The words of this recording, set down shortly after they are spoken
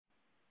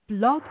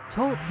Blog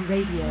Talk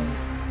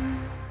Radio.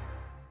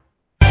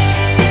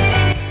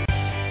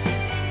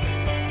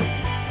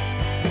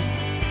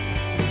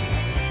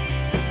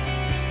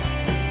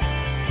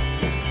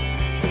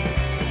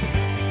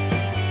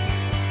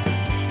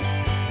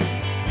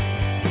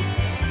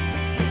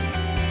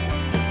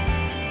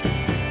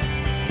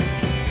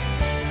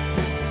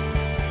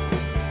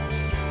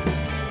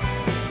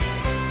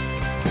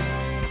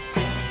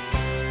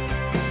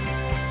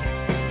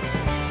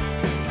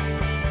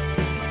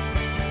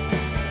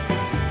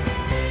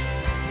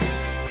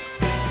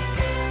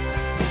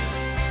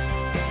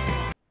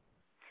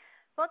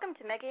 Welcome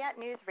to Mega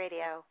Yacht News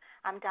Radio.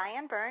 I'm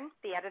Diane Byrne,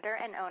 the editor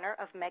and owner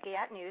of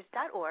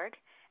MegaYachtNews.org,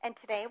 and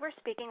today we're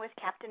speaking with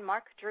Captain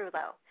Mark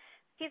Drewlow.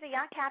 He's a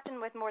yacht captain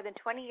with more than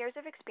 20 years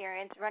of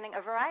experience running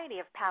a variety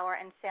of power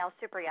and sail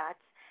superyachts,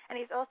 and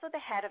he's also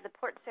the head of the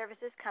port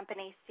services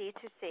company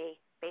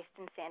C2C, based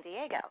in San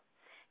Diego.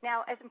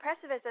 Now, as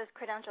impressive as those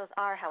credentials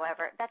are,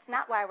 however, that's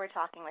not why we're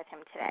talking with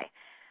him today.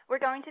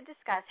 We're going to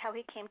discuss how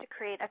he came to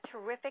create a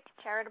terrific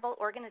charitable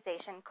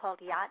organization called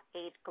Yacht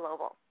Aid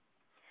Global.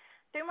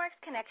 Through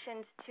Mark's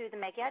connections to the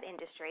mega yacht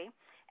industry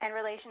and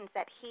relations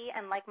that he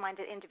and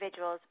like-minded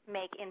individuals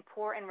make in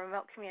poor and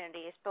remote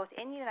communities, both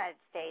in the United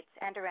States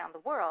and around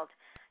the world,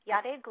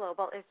 Yacht Aid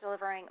Global is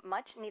delivering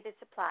much-needed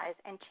supplies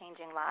and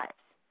changing lives.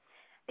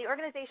 The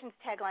organization's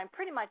tagline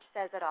pretty much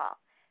says it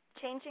all: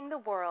 changing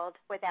the world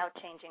without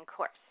changing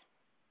course.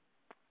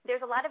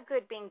 There's a lot of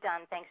good being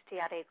done thanks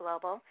to Yacht Aid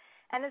Global,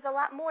 and there's a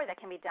lot more that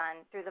can be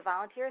done through the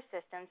volunteer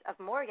assistance of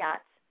more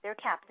yachts, their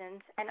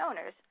captains, and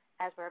owners,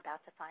 as we're about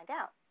to find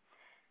out.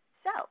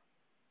 So,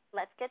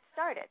 let's get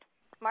started.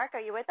 Mark, are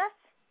you with us?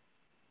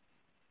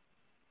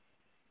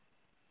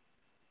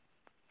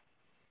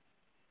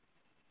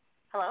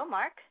 Hello,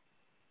 Mark?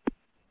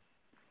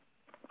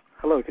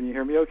 Hello, can you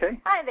hear me okay?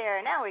 Hi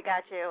there, now we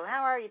got you.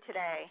 How are you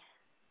today?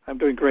 I'm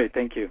doing great,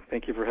 thank you.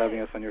 Thank you for having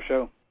us on your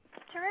show.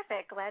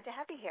 Terrific, glad to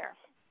have you here.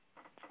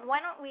 Why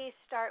don't we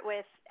start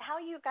with how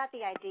you got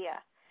the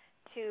idea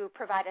to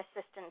provide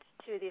assistance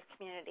to these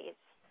communities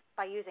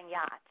by using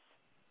yachts?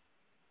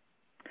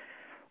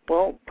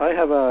 Well, I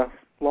have a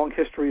long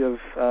history of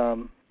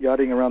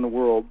yachting around the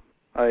world.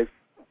 I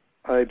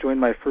joined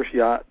my first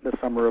yacht the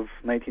summer of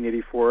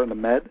 1984 in the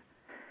Med,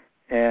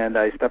 and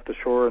I stepped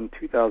ashore in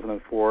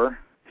 2004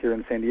 here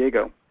in San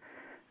Diego.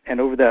 And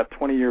over that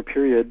 20-year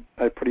period,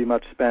 I pretty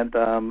much spent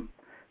 10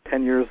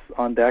 years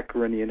on deck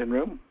or in the engine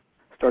room,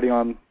 starting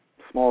on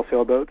small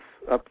sailboats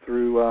up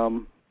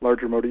through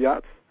larger motor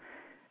yachts,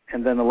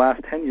 and then the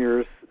last 10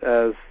 years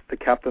as the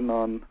captain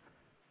on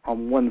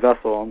one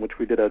vessel on which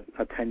we did a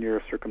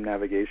 10-year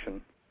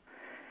circumnavigation.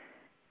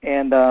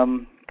 And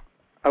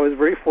I was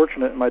very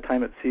fortunate in my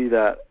time at sea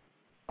that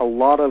a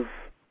lot of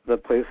the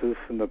places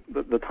and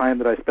the time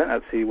that I spent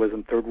at sea was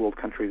in third world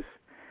countries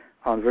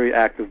on very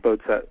active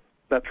boats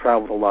that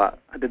traveled a lot.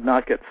 I did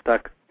not get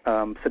stuck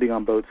sitting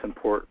on boats in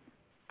port.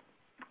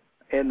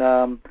 In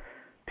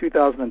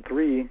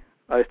 2003,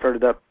 I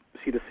started up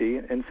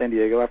C2C in San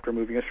Diego after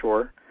moving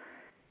ashore,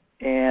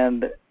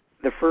 and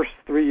the first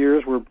 3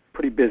 years were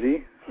pretty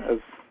busy, as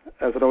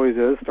it always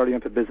is, starting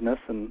up a business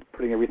and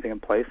putting everything in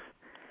place.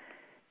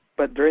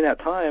 But during that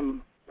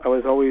time, I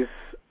was always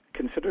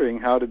considering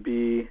how to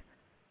be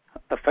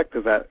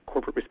effective at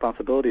corporate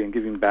responsibility and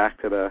giving back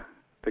to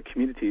the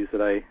communities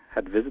that I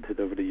had visited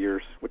over the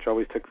years, which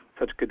always took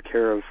such good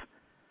care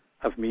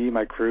of me,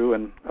 my crew,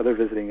 and other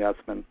visiting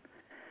yachtsmen.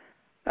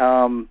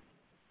 And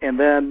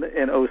then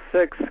in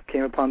 2006,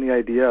 came upon the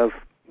idea of,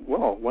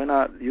 well, why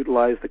not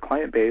utilize the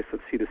client base of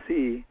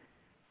C2C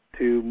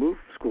to move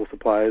school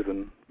supplies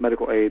and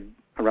medical aid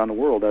around the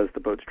world as the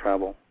boats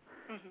travel.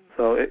 Mm-hmm.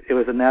 So it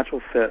was a natural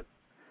fit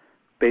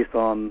based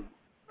on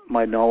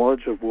my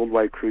knowledge of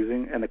worldwide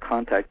cruising and the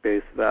contact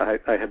base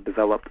that I had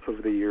developed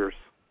over the years.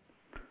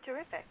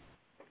 Terrific.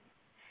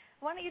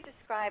 Why don't you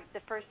describe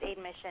the first aid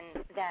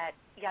mission that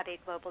Yacht Aid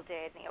Global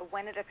did,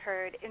 when it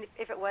occurred,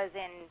 if it was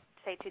in,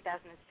 say,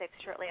 2006,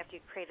 shortly after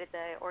you created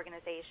the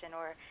organization,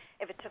 or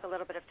if it took a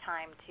little bit of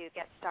time to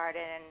get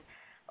started, and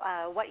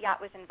what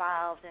yacht was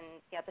involved,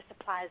 and the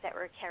supplies that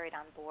were carried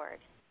on board.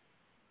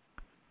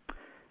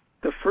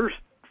 The first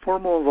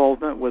formal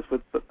involvement was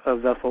with a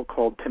vessel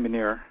called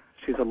Timoneer.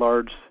 She's a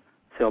large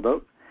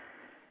sailboat,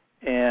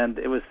 and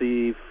it was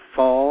the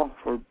fall,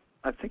 or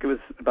I think it was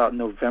about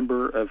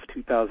November of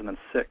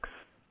 2006,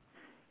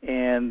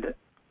 and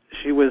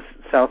she was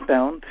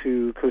southbound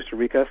to Costa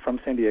Rica from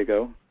San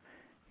Diego,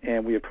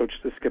 and we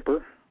approached the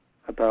skipper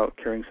about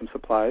carrying some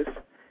supplies.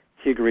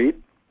 He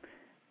agreed.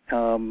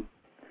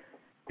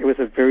 It was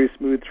a very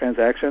smooth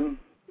transaction.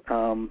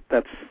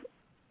 That's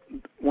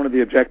one of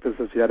the objectives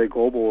of Yacht Aid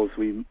Global, is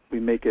we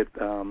make it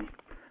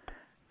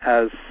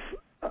as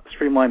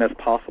streamlined as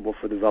possible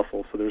for the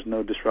vessel, so there's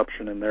no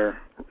disruption in their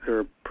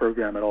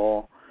program at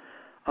all.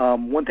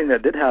 One thing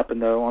that did happen,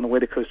 though, on the way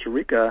to Costa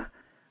Rica,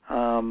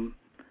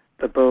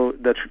 the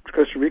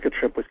Costa Rica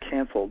trip was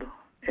canceled,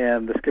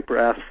 and the skipper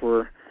asked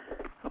for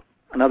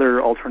another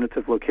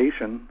alternative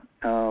location,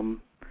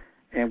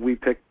 and we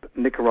picked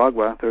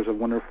Nicaragua. There's a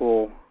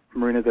wonderful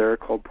marina there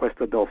called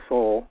Puesta del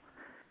Sol,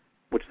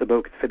 which the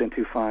boat could fit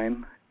into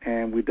fine,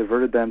 and we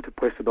diverted them to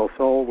Puesta del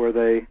Sol, where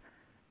they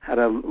had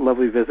a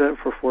lovely visit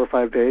for 4 or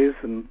 5 days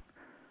and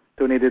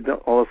donated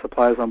all the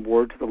supplies on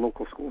board to the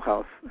local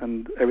schoolhouse,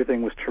 and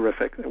everything was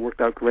terrific. It worked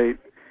out great,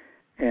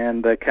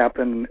 and the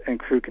captain and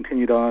crew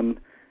continued on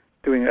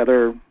doing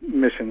other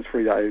missions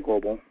for Yacht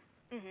Global.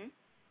 Mm-hmm.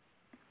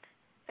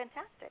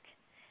 Fantastic.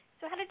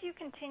 So how did you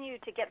continue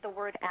to get the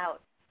word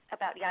out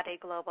about Yacht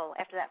Global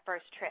after that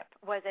first trip?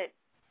 Was it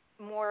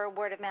more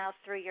word of mouth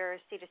through your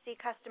C2C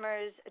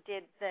customers?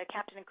 Did the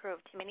captain and crew of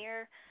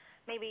Timonir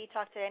maybe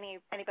talk to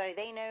anybody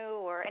they knew,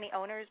 or any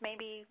owners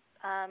maybe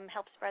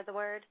help spread the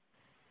word?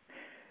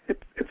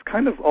 It's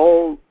kind of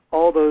all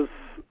those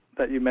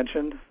that you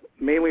mentioned.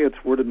 Mainly it's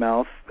word of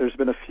mouth. There's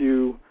been a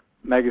few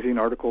magazine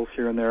articles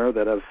here and there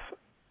that have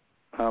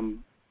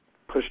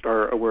pushed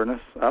our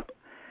awareness up.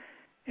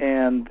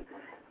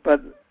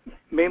 But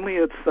mainly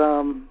it's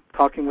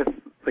talking with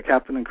the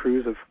captain and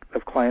crews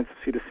of clients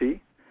of C2C,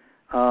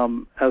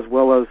 as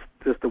well as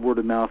just the word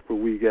of mouth where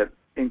we get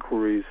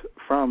inquiries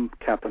from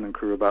captain and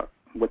crew about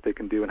what they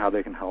can do and how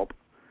they can help.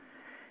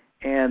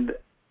 And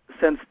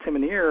since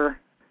Timonir,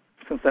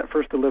 since that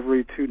first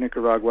delivery to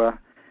Nicaragua,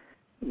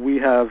 we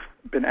have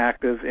been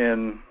active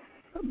in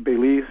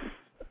Belize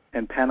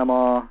and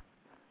Panama,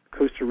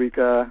 Costa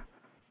Rica,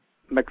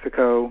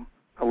 Mexico,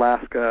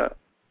 Alaska,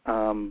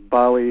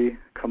 Bali,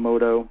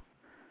 Komodo,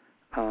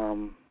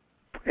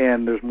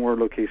 and there's more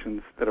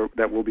locations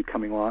that will be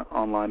coming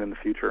online in the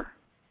future.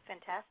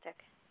 Fantastic.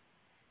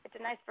 It's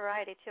a nice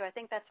variety, too. I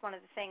think that's one of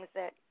the things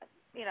that,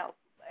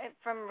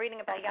 from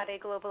reading about Yacht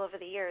Global over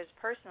the years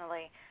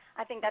personally,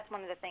 I think that's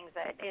one of the things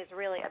that is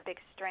really a big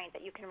strength,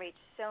 that you can reach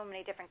so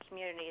many different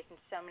communities in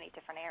so many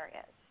different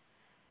areas.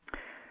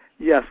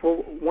 Yes. Well,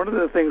 one of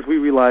the things we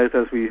realized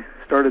as we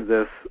started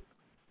this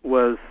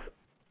was,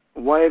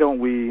 why don't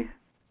we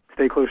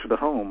stay closer to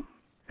home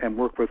and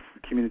work with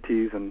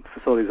communities and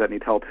facilities that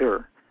need help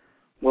here?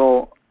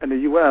 Well, in the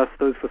U.S.,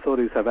 those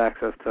facilities have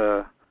access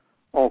to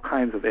all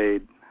kinds of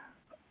aid,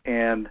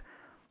 and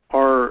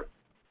our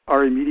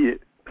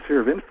immediate sphere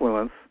of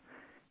influence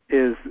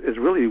is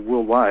really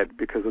worldwide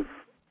because of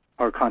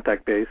our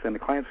contact base and the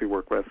clients we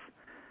work with.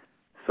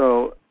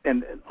 So,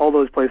 and all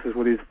those places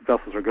where these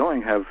vessels are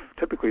going have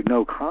typically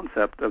no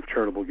concept of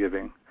charitable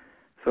giving.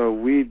 So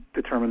we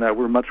determined that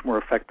we're much more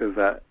effective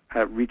at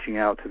reaching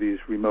out to these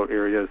remote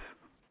areas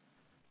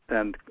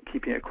than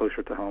keeping it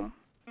closer to home.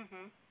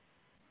 Mm-hmm.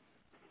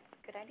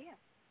 Good idea.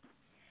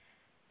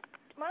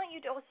 Why don't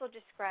you also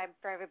describe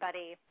for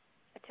everybody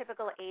a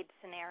typical aid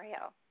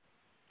scenario?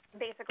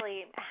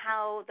 Basically,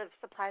 how the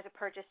supplies are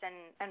purchased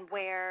and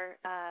where,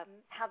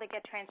 how they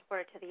get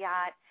transported to the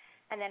yacht,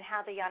 and then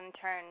how the yacht in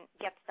turn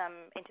gets them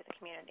into the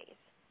communities.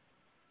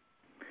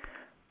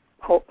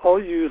 I'll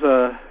use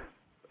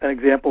an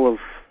example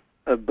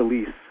of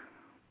Belize.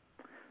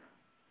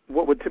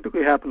 What would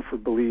typically happen for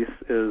Belize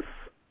is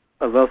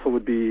a vessel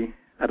would be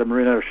at a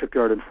marina or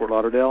shipyard in Fort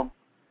Lauderdale.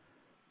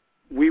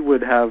 We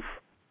would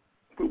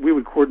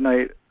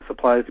coordinate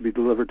supplies to be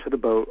delivered to the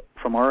boat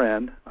from our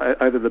end.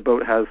 Either the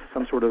boat has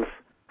some sort of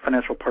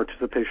financial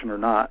participation or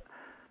not.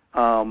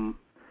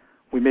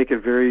 We make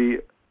it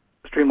very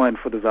streamlined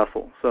for the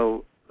vessel.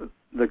 So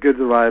the goods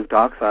arrive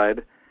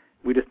dockside.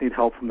 We just need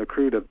help from the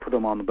crew to put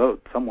them on the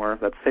boat somewhere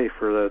that's safe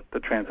for the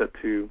transit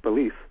to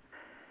Belize.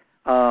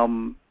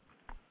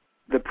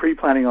 The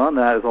pre-planning on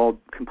that is all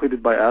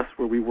completed by us,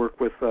 where we work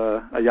with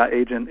a yacht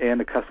agent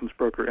and a customs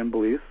broker in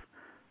Belize.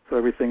 So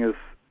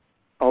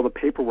all the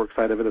paperwork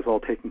side of it is all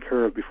taken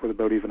care of before the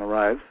boat even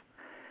arrives.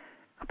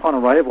 Upon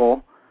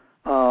arrival,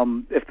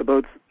 if the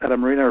boat's at a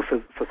marina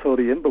or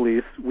facility in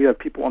Belize, we have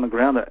people on the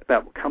ground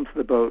that come to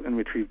the boat and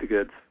retrieve the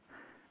goods.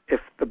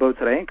 If the boat's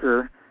at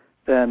anchor,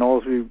 then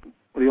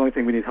the only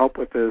thing we need help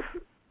with is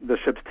the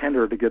ship's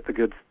tender to get the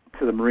goods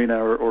to the marina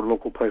or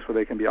local place where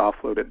they can be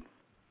offloaded.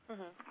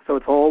 Mm-hmm. So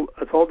it's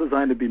all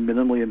designed to be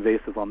minimally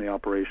invasive on the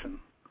operation.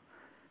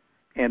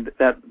 And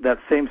that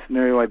same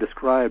scenario I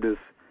described is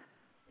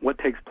what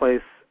takes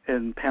place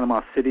in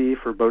Panama City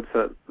for boats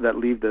that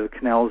leave the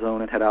canal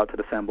zone and head out to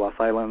the San Blas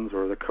Islands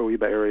or the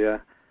Coiba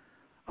area,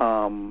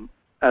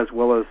 as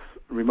well as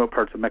remote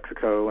parts of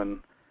Mexico. And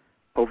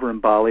over in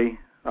Bali,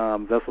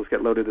 vessels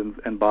get loaded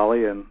in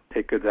Bali and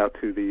take goods out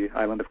to the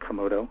island of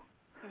Komodo.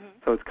 Mm-hmm.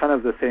 So it's kind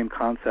of the same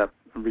concept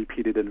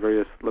repeated in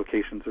various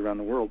locations around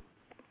the world.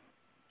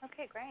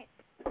 Okay, great.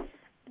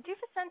 Do you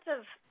have a sense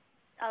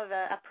of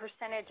a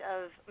percentage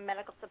of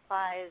medical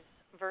supplies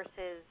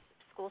versus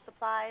school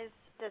supplies?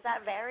 Does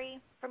that vary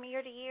from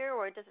year to year,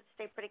 or does it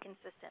stay pretty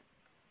consistent?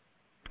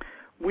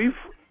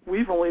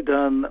 We've only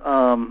done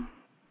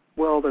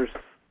there's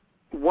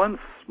one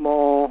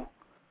small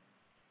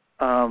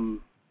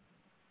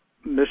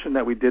mission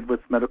that we did with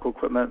medical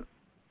equipment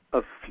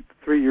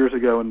 3 years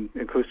ago in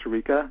Costa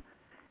Rica,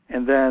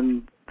 and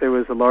then there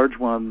was a large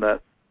one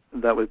that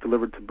was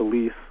delivered to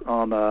Belize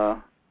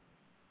on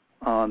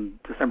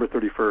December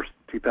 31st,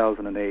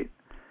 2008.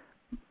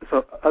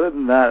 So other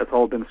than that, it's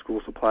all been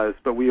school supplies,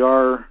 but we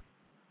are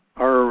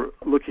are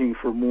looking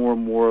for more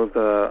and more of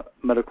the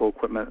medical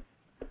equipment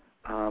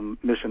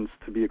missions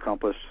to be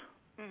accomplished.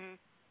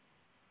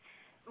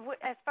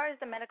 As far as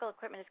the medical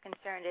equipment is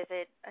concerned, is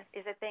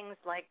it things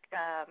like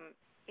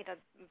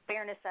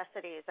bare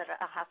necessities that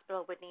a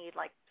hospital would need,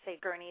 like say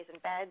gurneys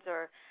and beds,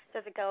 or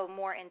does it go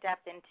more in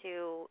depth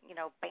into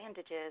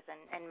bandages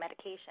and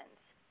medications?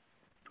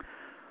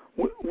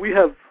 We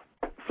have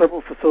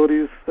several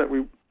facilities that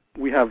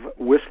we have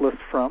wish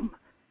lists from,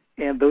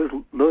 and those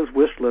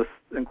wish lists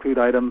include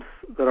items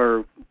that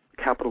are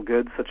capital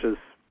goods, such as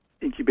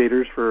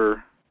incubators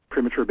for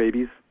premature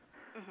babies,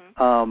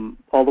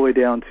 all the way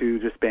down to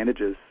just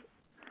bandages.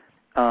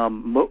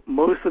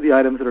 Most of the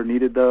items that are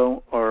needed,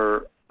 though,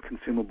 are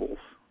consumables.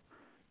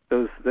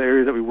 The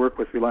areas that we work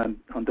with rely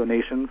on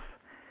donations,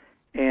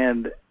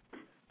 and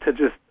to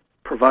just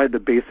provide the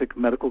basic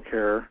medical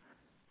care,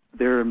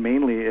 they're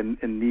mainly in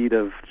need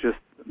of just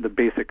the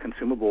basic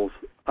consumables,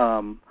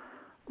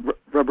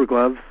 rubber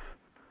gloves,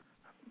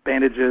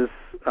 bandages,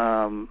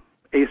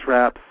 ACE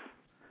wraps,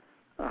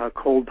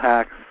 cold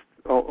packs,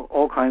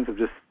 all kinds of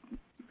just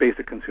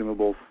basic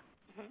consumables.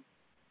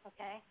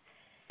 Okay.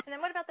 And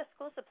then what about the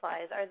school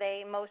supplies? Are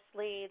they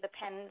mostly the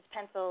pens,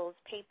 pencils,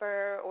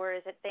 paper, or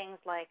is it things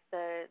like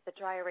the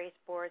dry erase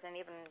boards and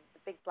even the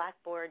big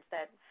blackboards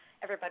that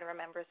everybody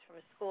remembers from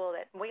school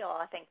that we all,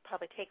 I think,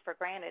 probably take for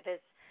granted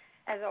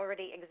as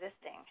already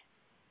existing?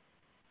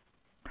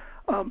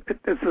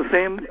 It's the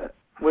same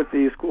with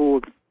the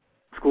school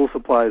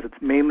supplies.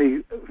 It's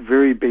mainly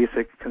very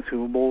basic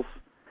consumables.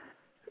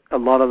 A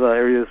lot of the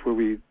areas where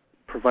we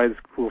provide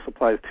school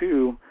supplies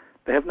to,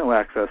 they have no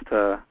access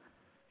to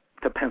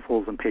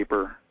pencils and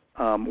paper.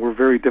 We're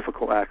very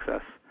difficult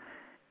access.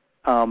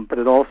 But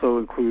it also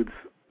includes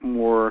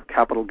more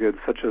capital goods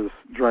such as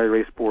dry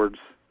erase boards.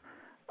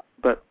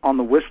 But on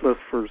the wish list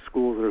for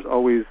schools, there's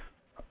always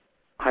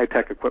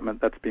high-tech equipment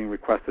that's being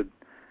requested.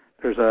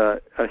 There's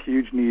a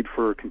huge need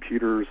for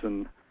computers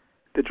and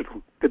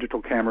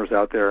digital cameras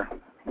out there.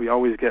 We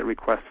always get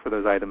requests for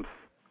those items.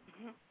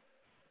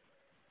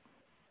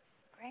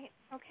 Great.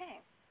 Okay.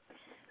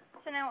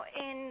 So now,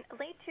 in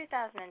late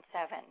 2007,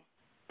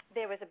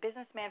 there was a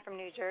businessman from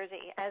New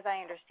Jersey, as I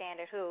understand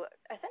it, who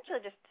essentially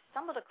just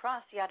stumbled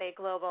across Yade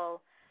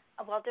Global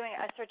while doing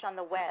a search on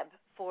the web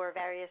for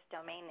various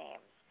domain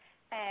names.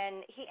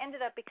 And he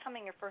ended up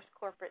becoming your first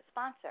corporate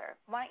sponsor.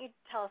 Why don't you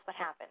tell us what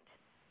happened?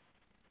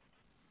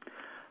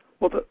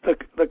 Well,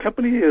 the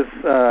company is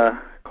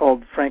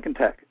called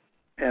Frankentech,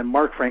 and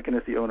Mark Franken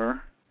is the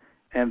owner,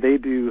 and they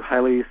do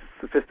highly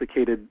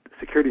sophisticated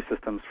security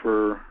systems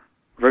for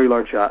very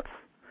large yachts.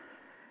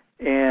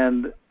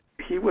 And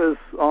he was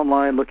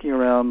online looking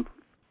around,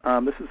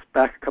 this is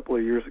back a couple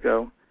of years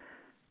ago,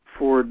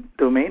 for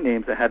domain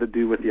names that had to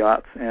do with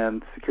yachts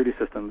and security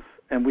systems.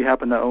 And we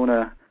happen to own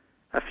a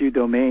few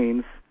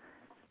domains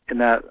in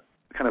that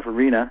kind of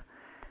arena.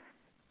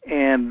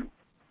 And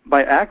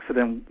by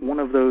accident, one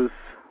of those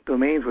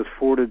domains was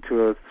forwarded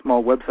to a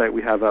small website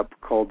we have up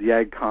called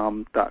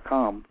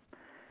yagcom.com.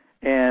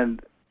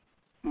 And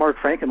Mark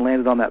Franken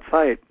landed on that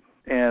site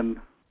and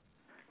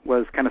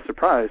was kind of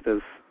surprised as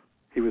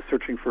he was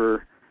searching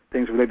for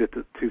things related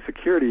to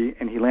security,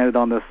 and he landed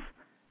on this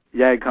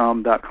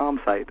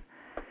yagcom.com site.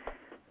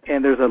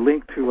 And there's a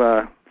link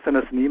to send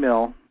us an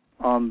email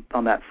on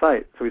that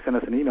site. So he sent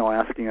us an email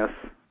asking us,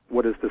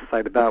 what is this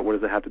site about? What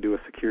does it have to do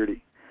with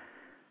security?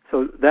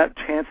 So that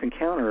chance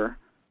encounter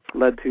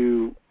led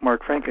to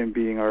Mark Franken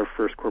being our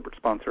first corporate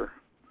sponsor.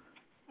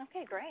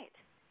 Okay, great.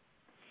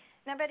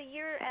 Now, about a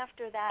year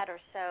after that or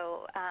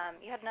so,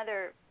 you had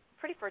another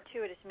pretty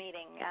fortuitous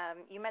meeting.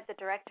 You met the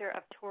director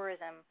of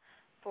tourism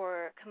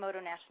for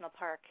Komodo National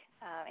Park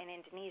in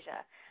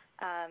Indonesia.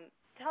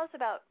 Tell us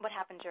about what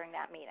happened during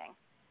that meeting.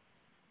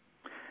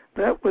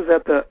 That was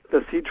at the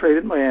Sea Trade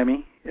in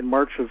Miami in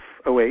March of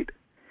 2008,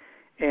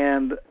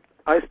 and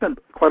I spent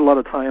quite a lot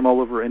of time all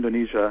over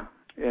Indonesia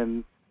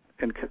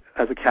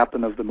as a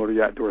captain of the motor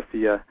yacht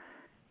Dorothea,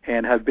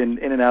 and have been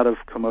in and out of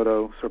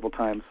Komodo several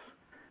times.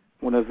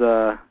 One of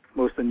the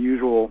most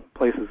unusual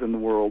places in the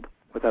world,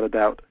 without a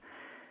doubt.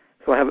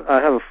 So I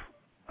have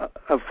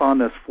a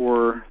fondness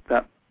for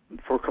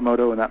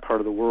Komodo and that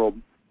part of the world.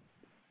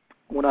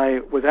 When I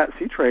was at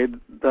Sea Trade,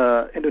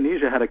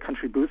 Indonesia had a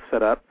country booth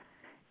set up,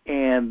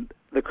 and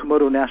the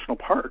Komodo National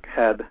Park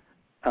had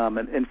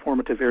an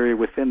informative area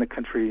within the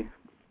country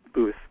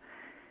booth.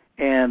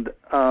 And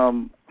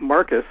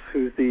Marcus,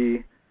 who's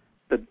the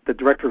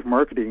director of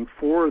marketing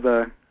for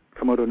the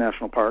Komodo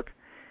National Park,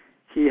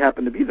 he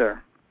happened to be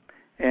there.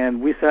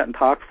 And we sat and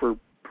talked for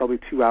probably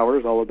 2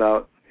 hours all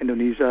about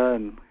Indonesia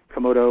and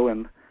Komodo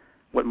and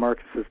what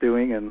Marcus is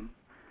doing and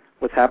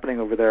what's happening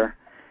over there.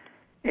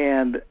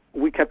 And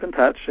we kept in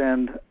touch,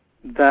 and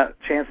that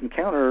chance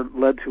encounter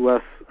led to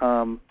us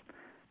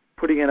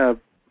putting in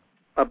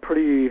a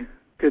pretty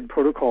good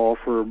protocol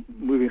for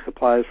moving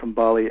supplies from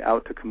Bali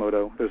out to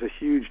Komodo. There's a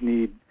huge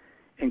need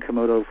in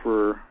Komodo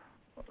for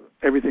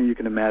everything you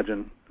can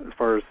imagine as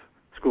far as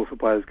school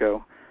supplies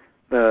go.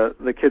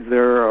 The kids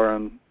there are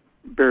on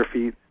bare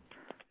feet,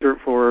 dirt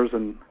floors,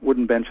 and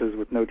wooden benches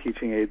with no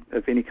teaching aid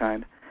of any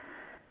kind.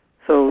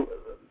 So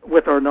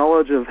with our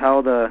knowledge of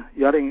how the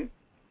yachting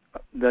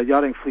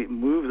fleet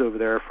moves over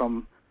there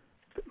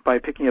by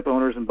picking up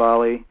owners in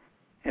Bali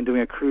and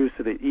doing a cruise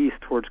to the east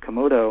towards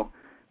Komodo,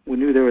 we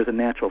knew there was a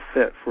natural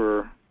fit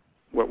for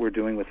what we're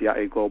doing with Yacht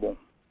Aid Global.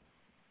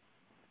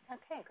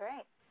 Okay,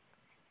 great.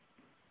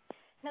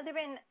 Now, there have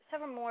been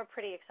several more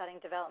pretty exciting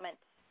developments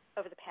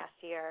over the past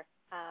year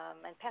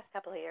and past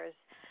couple of years,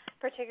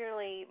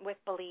 particularly with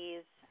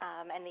Belize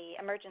and the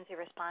emergency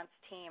response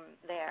team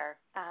there.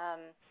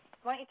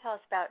 Why don't you tell us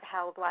about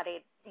how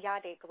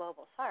Yacht Aid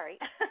Global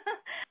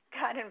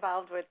got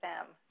involved with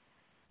them?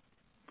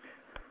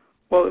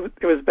 Well,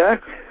 it was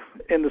back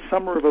in the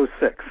summer of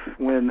 2006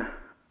 when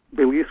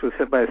Belize was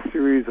hit by a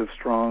series of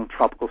strong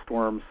tropical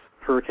storms,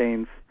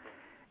 hurricanes,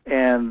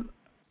 and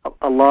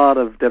a lot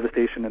of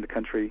devastation in the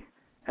country.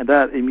 And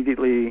that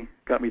immediately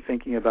got me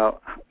thinking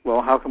about,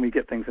 well, how can we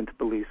get things into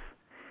Belize?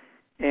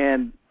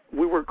 And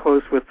we work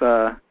close with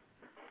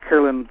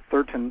Carolyn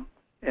Thurton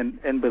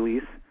in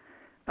Belize.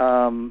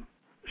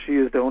 She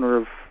is the owner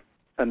of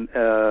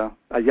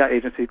a yacht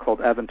agency called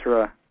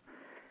Aventura.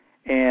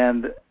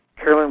 And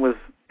Carolyn was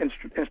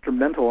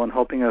instrumental in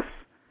helping us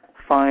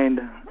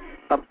find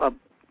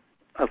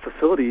a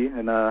facility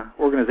and an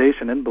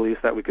organization in Belize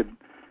that we could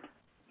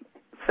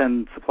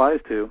send supplies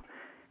to.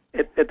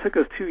 It took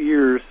us 2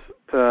 years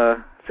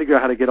to figure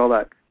out how to get all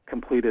that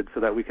completed so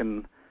that we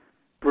can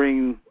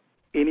bring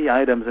any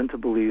items into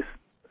Belize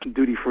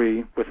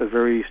duty-free with a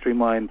very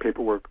streamlined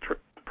paperwork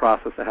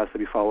process that has to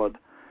be followed.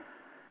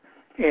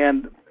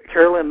 And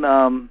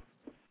Carolyn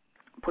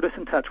put us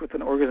in touch with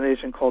an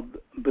organization called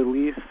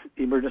Belize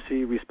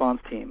Emergency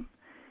Response Team.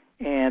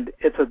 And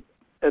it's an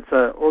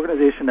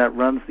organization that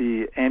runs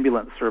the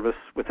ambulance service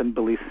within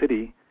Belize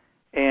City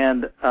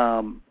and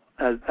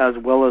as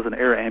well as an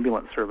air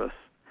ambulance service.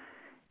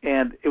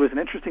 And it was an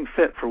interesting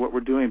fit for what we're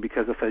doing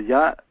because if a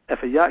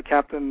yacht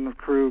captain,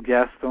 crew,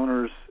 guest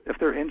owners, if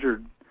they're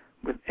injured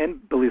within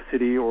Belize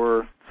City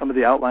or some of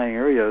the outlying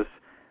areas,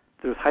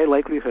 there's high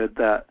likelihood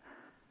that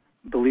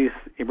Belize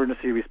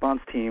Emergency Response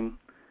Team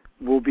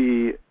will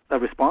be a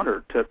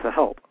responder to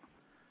help.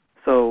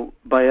 So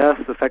by us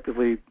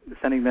effectively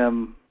sending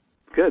them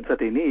goods that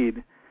they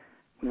need,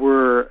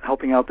 we're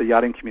helping out the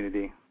yachting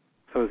community.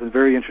 So it's a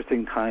very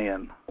interesting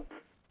tie-in.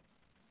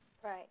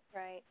 Right.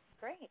 Great.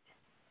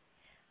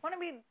 Why don't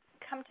we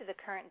come to the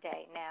current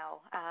day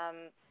now?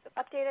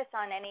 Update us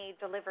on any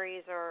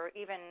deliveries or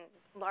even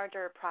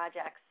larger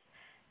projects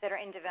that are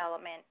in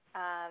development,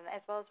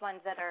 as well as ones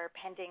that are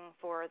pending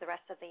for the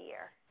rest of the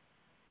year.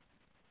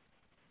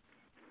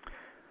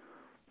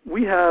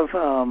 We have,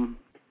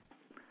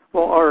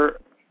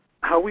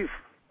 how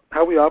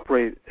we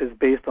operate is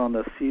based on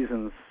the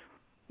seasons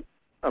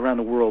around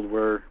the world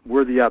where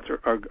the yachts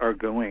are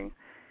going.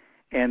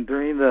 And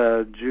during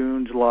the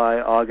June, July,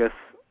 August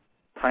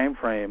time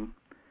frame,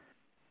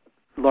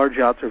 large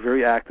yachts are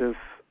very active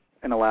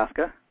in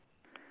Alaska,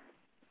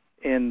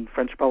 in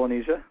French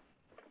Polynesia,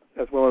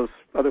 as well as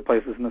other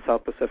places in the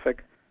South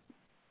Pacific,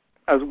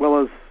 as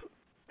well as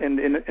in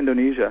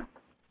Indonesia.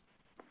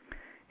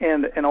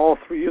 And in all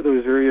three of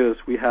those areas,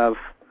 we have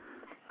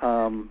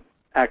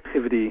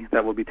activity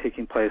that will be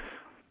taking place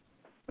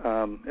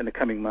in the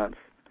coming months.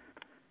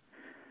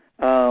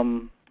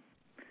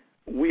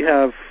 We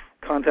have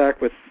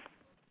contact with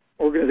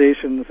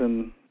organizations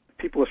and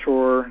people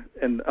ashore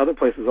and other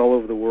places all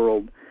over the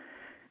world.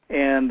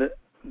 And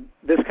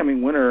this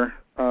coming winter,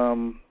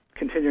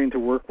 continuing to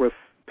work with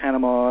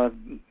Panama,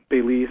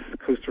 Belize,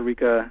 Costa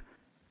Rica,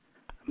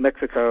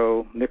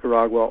 Mexico,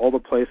 Nicaragua, all the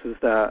places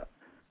that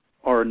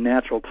are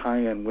natural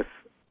tie-in with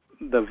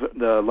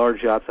the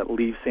large yachts that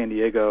leave San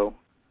Diego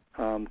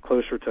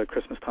closer to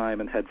Christmas time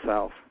and head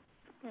south.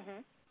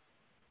 Mm-hmm.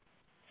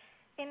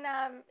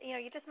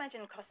 You just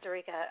mentioned Costa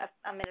Rica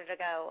a minute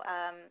ago.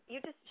 You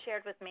just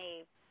shared with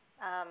me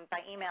by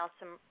email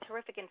some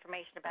terrific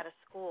information about a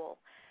school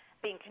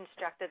being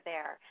constructed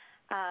there.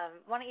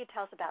 Why don't you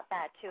tell us about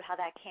that, too, how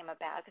that came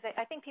about? Because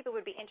I think people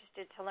would be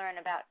interested to learn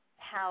about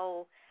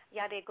how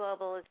Yacht Aid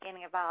Global is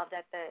getting involved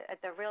at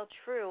the real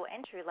true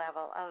entry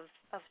level of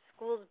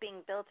schools being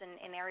built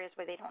in areas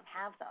where they don't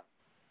have them.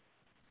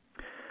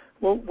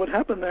 Well, what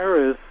happened there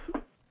is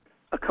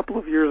a couple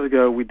of years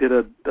ago we did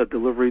a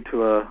delivery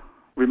to a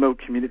remote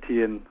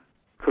community in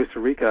Costa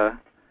Rica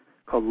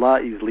called La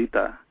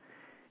Islita.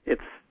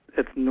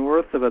 It's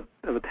north of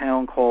a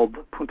town called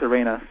Punta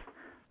Arenas,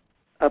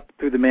 up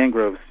through the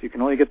mangroves. You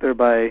can only get there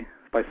by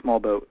small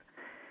boat.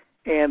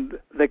 And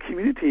the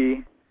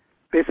community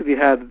basically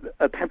had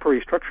a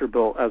temporary structure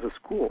built as a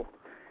school.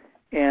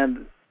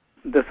 And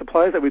the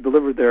supplies that we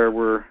delivered there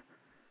were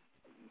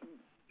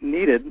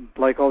needed,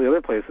 like all the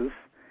other places.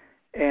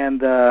 And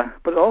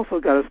but it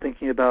also got us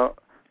thinking about,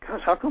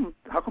 gosh, how come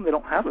they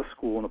don't have a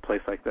school in a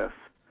place like this?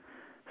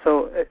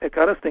 So it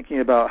got us thinking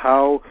about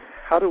how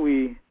do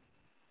we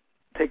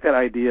take that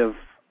idea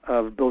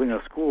of building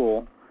a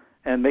school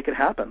and make it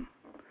happen.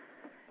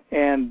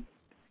 And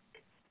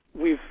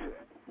we've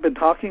been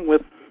talking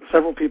with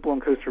several people in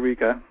Costa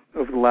Rica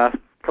over the last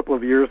couple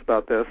of years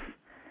about this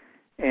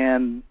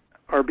and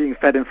are being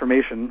fed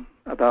information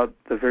about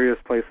the various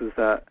places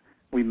that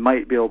we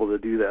might be able to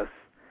do this.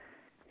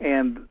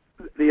 And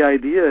the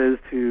idea is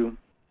to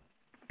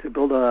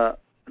build it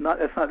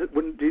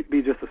wouldn't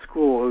be just a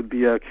school, it would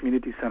be a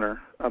community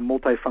center, a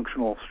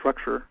multifunctional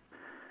structure.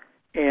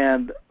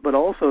 But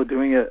also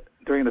doing it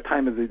during the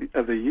time of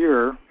the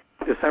year,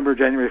 December,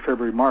 January,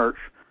 February, March,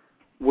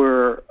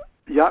 where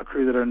yacht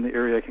crew that are in the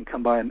area can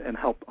come by and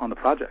help on the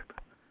project.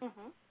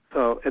 Mm-hmm.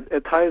 So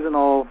it ties in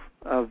all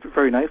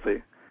very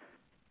nicely,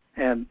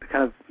 and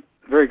kind of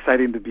very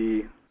exciting to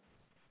be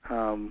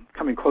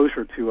coming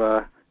closer to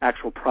a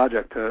actual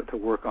project to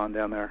work on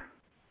down there.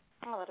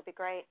 Oh, that'll be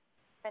great.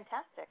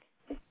 Fantastic.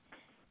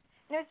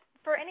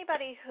 For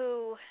anybody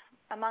who,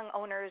 among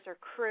owners or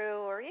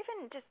crew or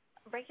even just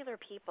regular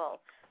people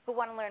who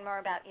want to learn more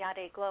about Yacht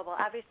Aid Global,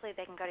 obviously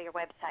they can go to your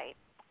website,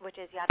 which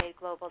is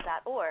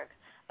yacht-aidglobal.org.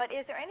 But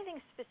is there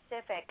anything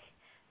specific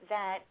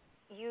that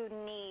you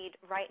need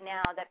right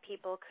now that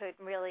people could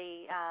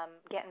really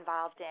get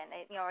involved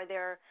in? Are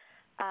there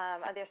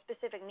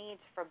specific needs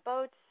for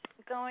boats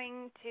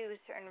going to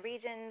certain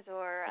regions,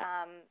 or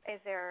is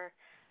there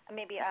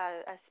maybe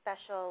a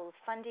special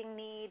funding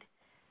need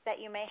that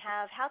you may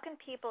have? How can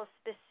people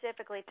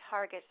specifically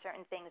target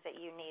certain things that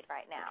you need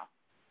right now?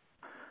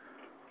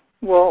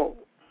 Well,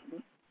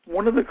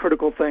 one of the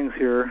critical things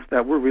here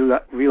that we're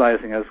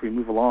realizing as we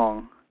move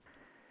along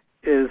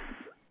is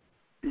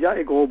Yacht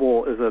Aid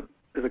Global is a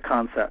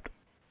concept,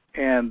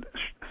 and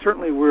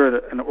certainly we're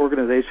an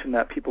organization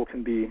that people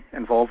can be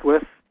involved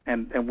with,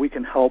 and we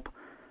can help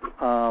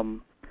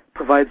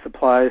provide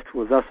supplies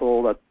to a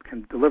vessel that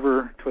can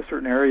deliver to a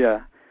certain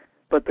area.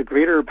 But the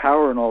greater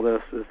power in all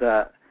this is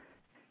that,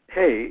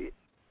 hey,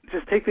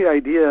 just take the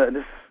idea and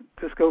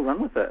just go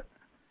run with it.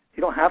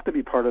 You don't have to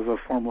be part of a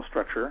formal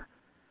structure.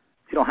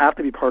 You don't have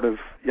to be part of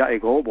Yacht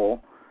Aid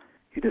Global.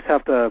 You just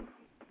have to,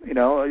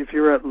 if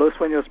you're at Los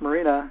Sueños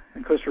Marina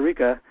in Costa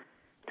Rica,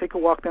 take a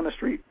walk down the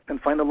street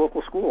and find a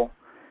local school.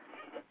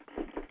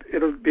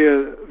 It'll be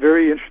a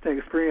very interesting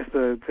experience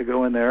to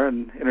go in there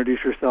and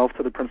introduce yourself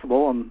to the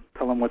principal and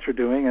tell them what you're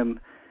doing, and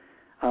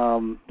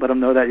let them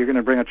know that you're going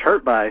to bring a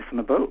chart by from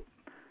the boat.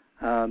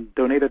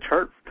 Donate a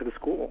chart to the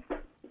school.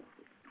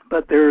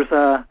 But there's,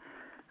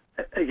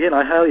 again,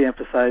 I highly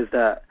emphasize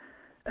that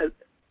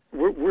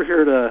we're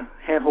here to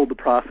handhold the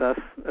process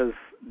as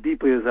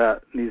deeply as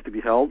that needs to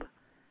be held.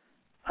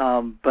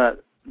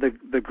 But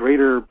the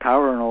greater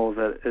power in all of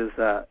it is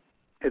that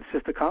it's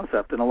just a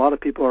concept, and a lot of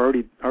people are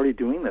already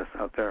doing this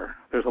out there.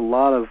 There's a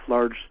lot of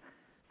large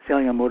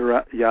sailing on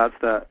motor yachts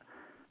that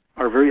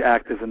are very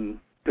active in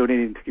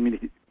donating to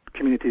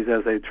communities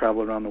as they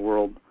travel around the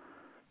world.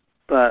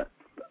 But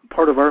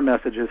part of our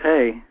message is,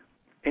 hey,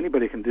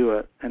 anybody can do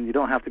it, and you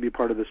don't have to be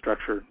part of the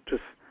structure.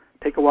 Just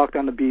take a walk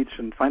down the beach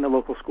and find a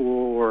local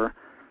school or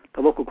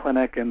the local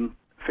clinic and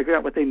figure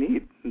out what they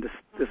need, and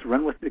just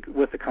run with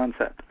the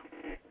concept.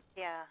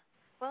 Yeah,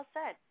 well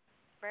said.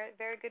 Very,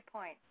 very good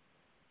point.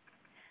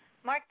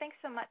 Mark, thanks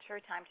so much for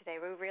your time today.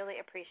 We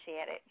really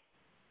appreciate it.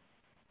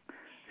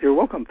 You're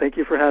welcome. Thank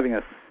you for having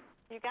us.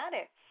 You got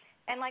it.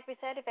 And like we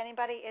said, if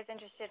anybody is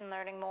interested in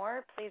learning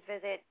more, please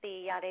visit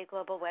the Yacht Aid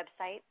Global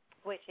website,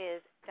 which is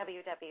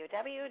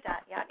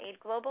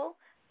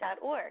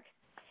www.yacht-aidglobal.org.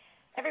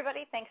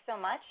 Everybody, thanks so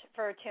much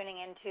for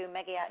tuning in to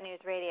Mega Yacht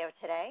News Radio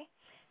today.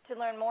 To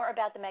learn more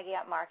about the Mega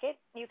Yacht market,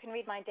 you can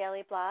read my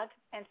daily blog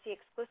and see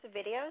exclusive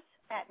videos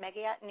at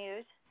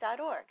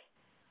megayachtnews.org.